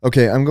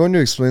Okay, I'm going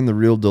to explain the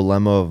real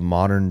dilemma of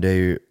modern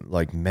day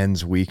like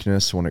men's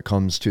weakness when it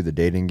comes to the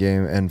dating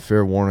game, and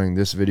fair warning,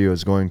 this video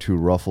is going to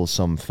ruffle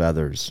some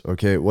feathers.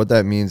 Okay, what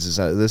that means is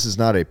that this is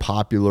not a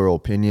popular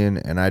opinion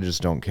and I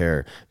just don't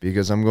care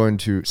because I'm going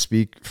to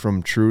speak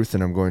from truth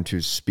and I'm going to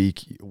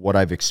speak what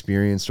I've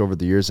experienced over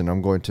the years, and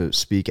I'm going to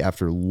speak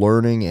after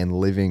learning and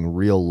living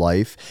real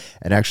life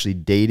and actually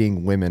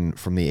dating women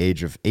from the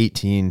age of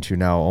 18 to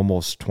now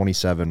almost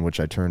 27,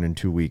 which I turn in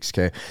 2 weeks.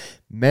 Okay.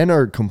 Men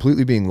are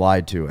completely being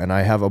lied to, and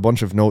I have a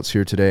bunch of notes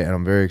here today, and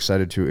I'm very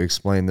excited to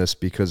explain this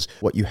because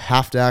what you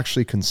have to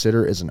actually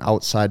consider is an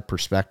outside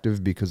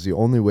perspective, because the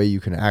only way you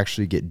can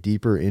actually get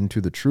deeper into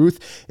the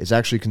truth is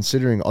actually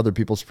considering other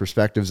people's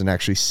perspectives and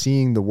actually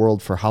seeing the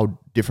world for how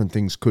different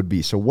things could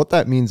be. So what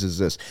that means is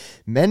this: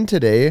 men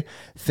today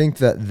think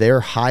that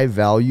they're high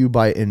value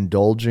by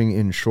indulging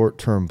in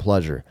short-term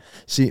pleasure.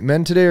 See,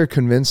 men today are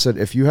convinced that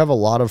if you have a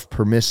lot of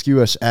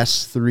promiscuous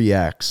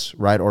S3X,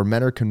 right, or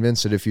men are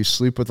convinced that if you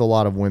sleep with a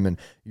lot of women,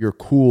 you're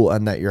cool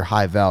and that you're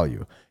high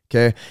value.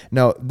 Okay.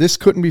 Now, this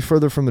couldn't be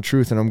further from the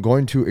truth, and I'm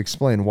going to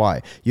explain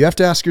why. You have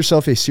to ask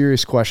yourself a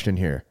serious question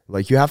here.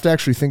 Like, you have to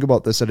actually think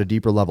about this at a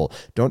deeper level.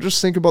 Don't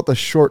just think about the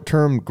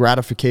short-term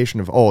gratification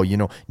of, oh,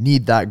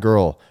 need that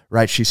girl,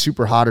 right? She's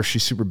super hot or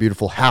she's super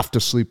beautiful, have to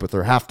sleep with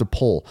her, have to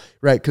pull,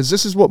 right? Because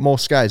this is what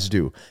most guys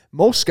do.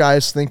 Most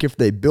guys think if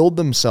they build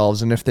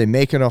themselves and if they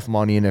make enough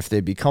money and if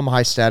they become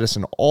high status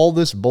and all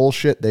this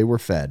bullshit they were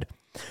fed,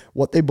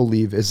 what they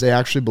believe is they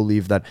actually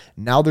believe that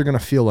now they're going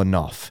to feel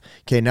enough.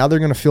 Okay, now they're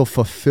going to feel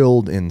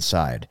fulfilled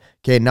inside.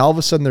 Okay, now all of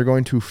a sudden they're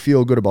going to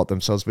feel good about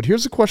themselves. But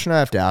here's the question I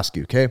have to ask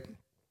you, okay?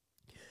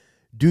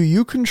 Do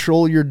you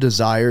control your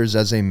desires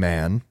as a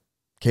man?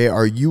 Okay,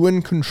 are you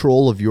in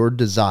control of your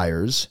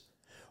desires,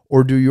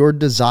 or do your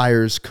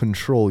desires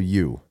control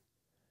you?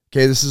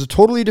 Okay, this is a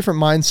totally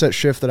different mindset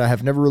shift that I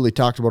have never really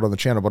talked about on the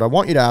channel, but I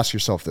want you to ask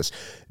yourself this.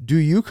 Do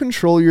you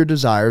control your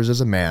desires as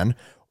a man,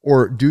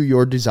 or do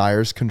your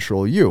desires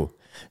control you?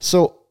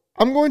 So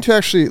I'm going to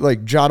actually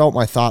jot out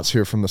my thoughts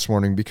here from this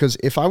morning, because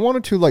if I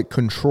wanted to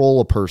control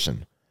a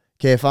person,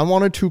 okay, if I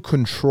wanted to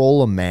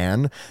control a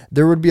man,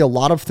 there would be a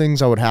lot of things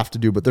I would have to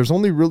do, but there's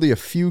only really a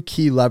few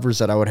key levers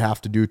that I would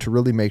have to do to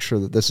really make sure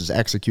that this is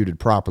executed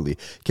properly.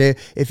 Okay,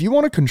 if you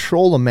want to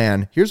control a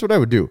man, here's what I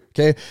would do.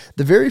 Okay,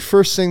 the very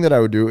first thing that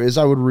I would do is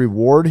I would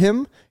reward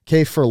him,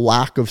 okay, for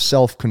lack of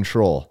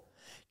self-control.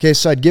 Okay,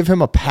 so I'd give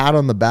him a pat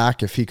on the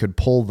back if he could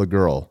pull the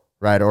girl,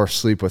 right, or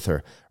sleep with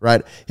her,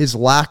 right? His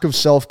lack of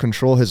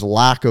self-control, his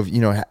lack of,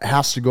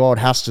 has to go out,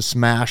 has to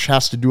smash,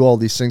 has to do all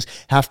these things,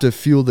 have to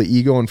feel the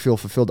ego and feel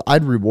fulfilled.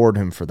 I'd reward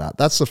him for that.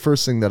 That's the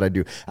first thing that I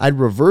do. I'd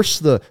reverse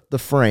the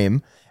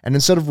frame, and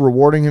instead of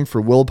rewarding him for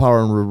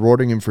willpower and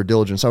rewarding him for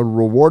diligence, I would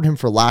reward him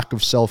for lack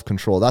of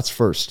self-control. That's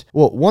first.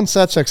 Well, once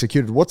that's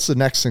executed, what's the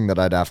next thing that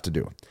I'd have to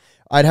do?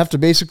 I'd have to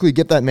basically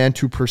get that man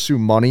to pursue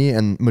money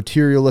and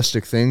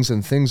materialistic things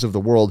and things of the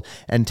world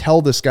and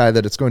tell this guy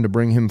that it's going to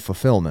bring him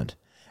fulfillment.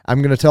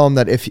 I'm going to tell him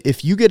that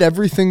if you get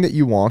everything that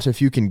you want,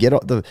 if you can get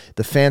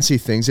the fancy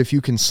things, if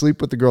you can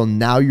sleep with the girl,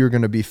 now you're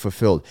going to be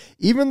fulfilled.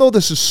 Even though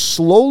this is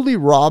slowly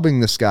robbing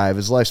this guy of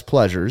his life's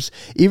pleasures,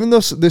 even though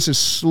this is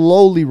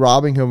slowly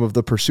robbing him of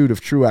the pursuit of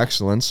true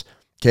excellence,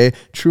 okay,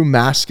 true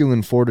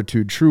masculine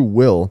fortitude, true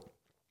will,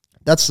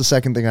 that's the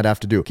second thing I'd have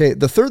to do. Okay,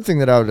 the third thing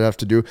that I would have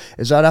to do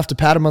is I'd have to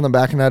pat him on the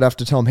back and I'd have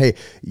to tell him, hey,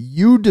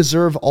 you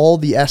deserve all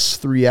the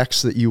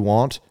S3X that you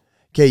want.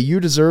 Okay, you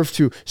deserve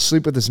to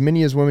sleep with as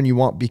many as women you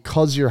want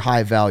because you're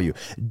high value.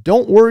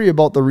 Don't worry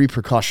about the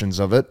repercussions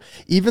of it.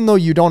 Even though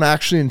you don't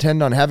actually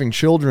intend on having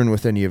children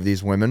with any of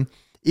these women,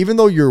 even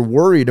though you're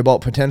worried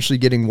about potentially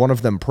getting one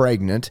of them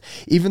pregnant,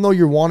 even though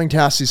you're wanting to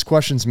ask these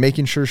questions,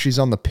 making sure she's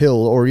on the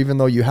pill, or even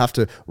though you have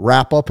to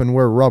wrap up and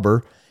wear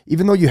rubber,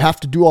 even though you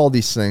have to do all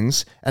these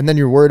things, and then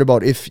you're worried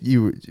about if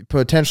you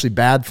potentially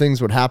bad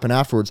things would happen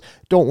afterwards,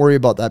 don't worry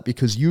about that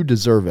because you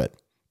deserve it.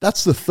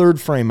 That's the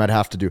third frame I'd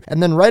have to do.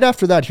 And then right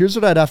after that, here's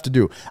what I'd have to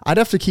do. I'd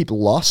have to keep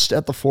lust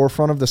at the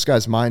forefront of this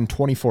guy's mind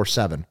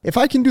 24/7. If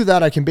I can do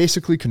that, I can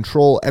basically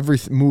control every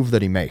move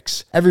that he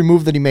makes. Every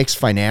move that he makes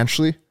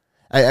financially.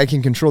 I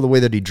can control the way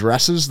that he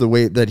dresses, the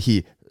way that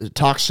he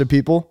talks to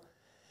people.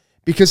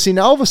 Because see,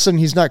 now all of a sudden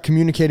he's not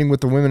communicating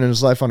with the women in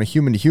his life on a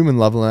human-to-human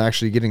level and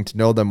actually getting to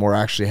know them or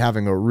actually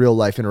having a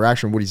real-life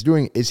interaction. What he's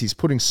doing is he's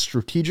putting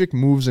strategic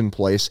moves in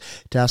place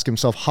to ask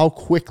himself how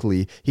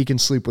quickly he can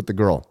sleep with the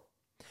girl.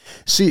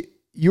 See,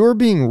 you're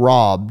being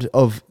robbed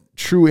of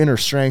true inner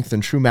strength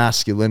and true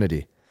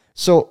masculinity.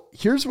 So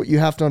here's what you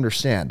have to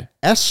understand.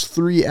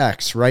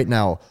 S3X right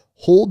now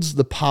holds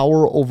the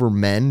power over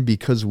men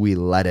because we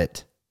let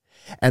it.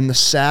 And the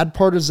sad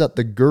part is that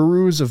the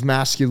gurus of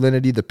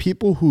masculinity, the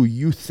people who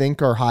you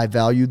think are high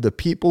value, the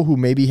people who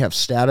maybe have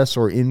status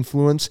or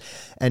influence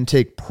and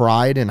take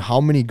pride in how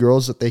many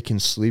girls that they can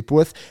sleep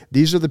with,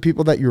 these are the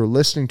people that you're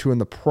listening to. And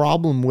the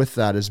problem with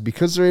that is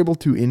because they're able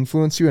to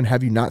influence you and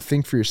have you not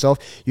think for yourself,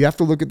 you have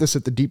to look at this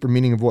at the deeper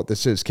meaning of what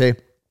this is, okay?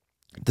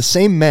 The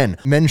same men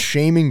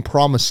shaming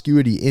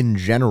promiscuity in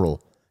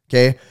general,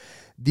 okay?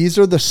 These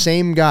are the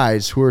same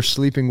guys who are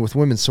sleeping with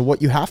women. So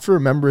what you have to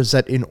remember is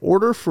that in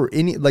order for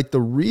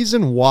the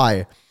reason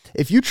why,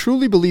 if you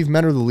truly believe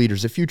men are the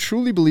leaders, if you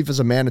truly believe as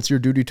a man it's your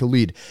duty to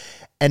lead,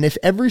 and if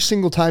every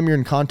single time you're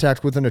in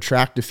contact with an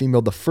attractive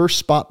female, the first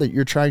spot that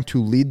you're trying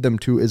to lead them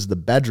to is the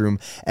bedroom,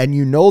 and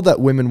you know that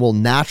women will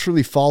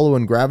naturally follow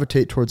and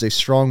gravitate towards a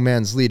strong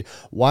man's lead,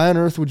 why on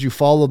earth would you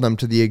follow them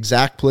to the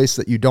exact place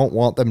that you don't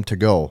want them to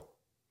go?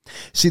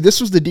 See,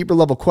 this was the deeper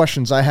level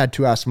questions I had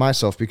to ask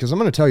myself, because I'm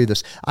going to tell you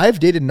this. I've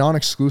dated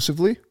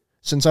non-exclusively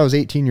since I was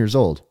 18 years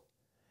old.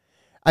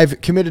 I've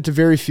committed to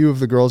very few of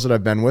the girls that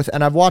I've been with,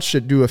 and I've watched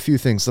it do a few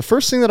things. The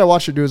first thing that I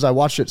watched it do is I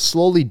watched it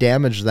slowly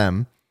damage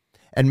them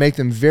and make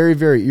them very,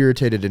 very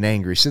irritated and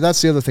angry. See,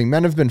 that's the other thing.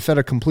 Men have been fed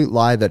a complete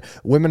lie that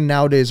women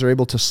nowadays are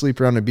able to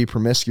sleep around and be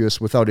promiscuous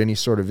without any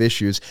sort of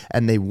issues,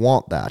 and they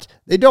want that.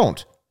 They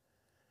don't.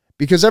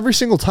 Because every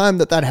single time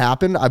that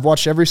happened, I've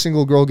watched every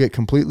single girl get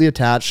completely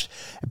attached.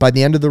 By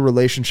the end of the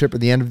relationship,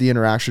 at the end of the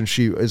interaction,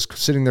 she is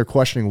sitting there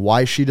questioning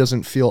why she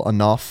doesn't feel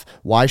enough,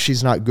 why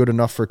she's not good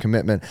enough for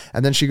commitment,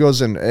 and then she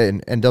goes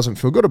and doesn't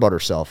feel good about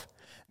herself.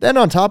 Then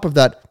on top of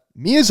that,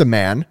 me as a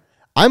man,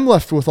 I'm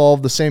left with all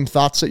of the same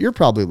thoughts that you're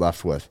probably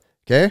left with,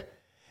 okay?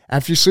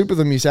 After you sleep with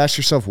them, you ask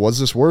yourself, was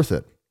this worth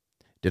it?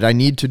 Did I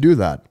need to do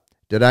that?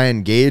 Did I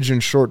engage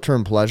in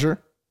short-term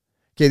pleasure?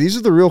 Okay, these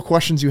are the real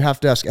questions you have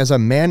to ask. As a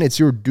man, it's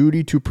your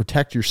duty to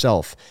protect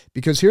yourself.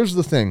 Because here's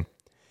the thing.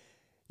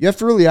 You have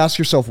to really ask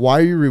yourself, why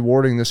are you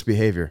rewarding this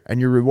behavior? And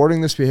you're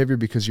rewarding this behavior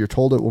because you're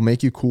told it will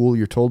make you cool.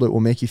 You're told it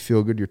will make you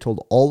feel good. You're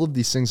told all of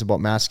these things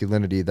about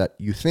masculinity that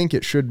you think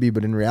it should be,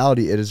 but in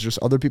reality, it is just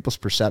other people's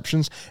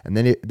perceptions. And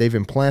then they've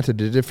implanted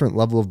a different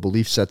level of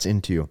belief sets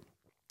into you.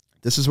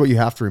 This is what you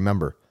have to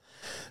remember.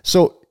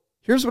 So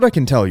here's what I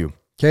can tell you,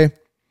 okay?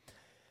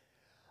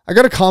 I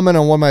got a comment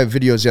on one of my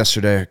videos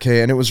yesterday,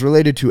 okay, and it was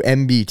related to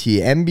MBT.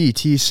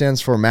 MBT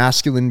stands for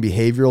Masculine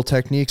Behavioral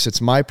Techniques.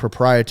 It's my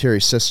proprietary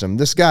system.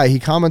 This guy, he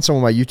comments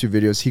on one of my YouTube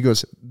videos. He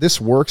goes,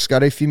 "This works,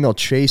 got a female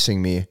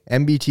chasing me.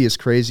 MBT is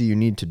crazy, you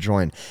need to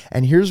join."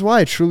 And here's why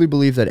I truly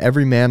believe that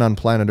every man on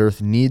planet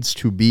Earth needs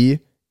to be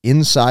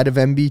inside of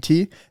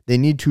MBT. They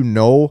need to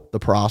know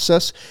the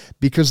process,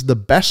 because the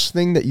best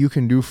thing that you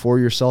can do for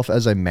yourself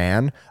as a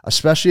man,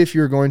 especially if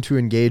you're going to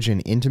engage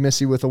in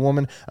intimacy with a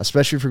woman,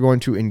 especially if you're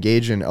going to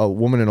engage in a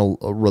woman in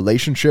a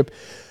relationship,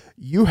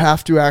 you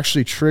have to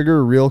actually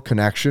trigger real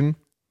connection.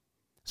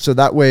 So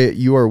that way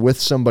you are with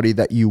somebody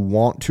that you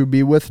want to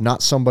be with,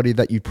 not somebody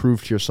that you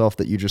prove to yourself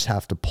that you just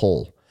have to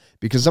pull.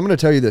 Because I'm going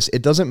to tell you this,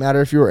 it doesn't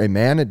matter if you're a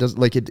man, it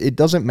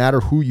doesn't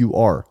matter who you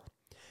are.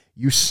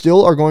 You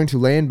still are going to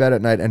lay in bed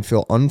at night and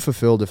feel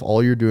unfulfilled if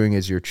all you're doing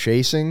is you're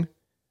chasing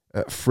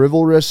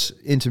frivolous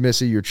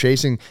intimacy, you're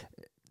chasing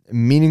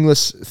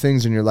meaningless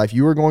things in your life.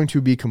 You are going to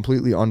be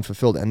completely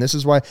unfulfilled. And this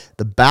is why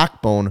the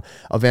backbone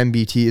of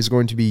MBT is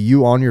going to be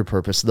you on your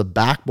purpose. The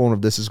backbone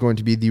of this is going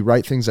to be the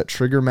right things that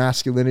trigger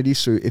masculinity.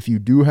 So if you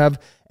do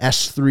have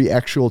S3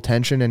 actual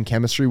tension and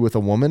chemistry with a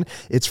woman,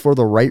 it's for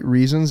the right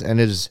reasons and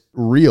it is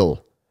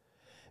real.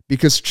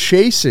 Because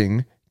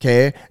chasing,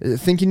 okay,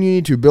 thinking you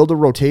need to build a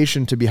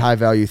rotation to be high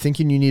value,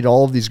 thinking you need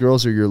all of these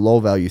girls or you're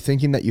low value,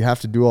 thinking that you have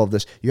to do all of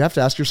this, you have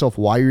to ask yourself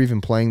why you're even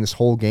playing this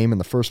whole game in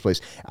the first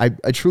place. I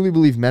truly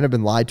believe men have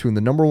been lied to, and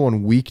the number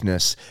one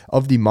weakness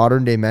of the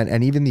modern day men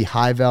and even the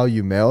high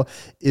value male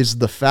is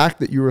the fact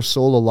that you are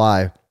sold a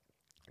lie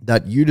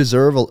that you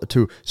deserve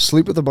to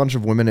sleep with a bunch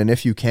of women, and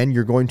if you can,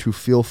 you're going to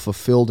feel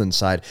fulfilled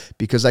inside.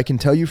 Because I can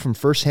tell you from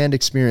firsthand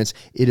experience,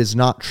 it is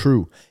not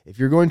true. If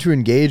you're going to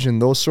engage in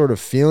those sort of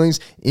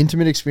feelings,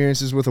 intimate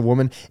experiences with a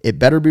woman, it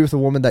better be with a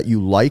woman that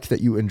you like,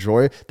 that you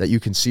enjoy, that you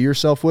can see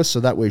yourself with, so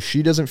that way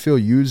she doesn't feel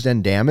used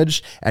and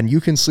damaged, and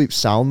you can sleep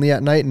soundly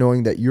at night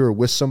knowing that you're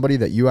with somebody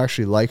that you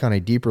actually like on a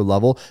deeper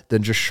level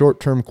than just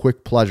short-term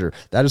quick pleasure.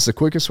 That is the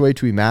quickest way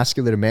to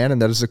emasculate a man,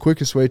 and that is the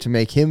quickest way to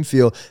make him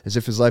feel as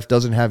if his life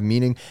doesn't have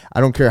meaning.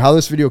 I don't care how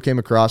this video came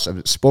across. I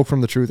spoke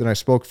from the truth, and I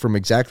spoke from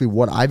exactly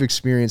what I've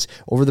experienced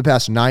over the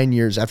past 9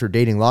 years after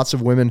dating lots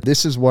of women.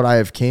 This is what I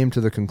have came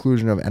to the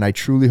conclusion of, and I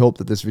truly hope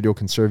that this video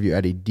can serve you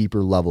at a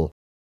deeper level.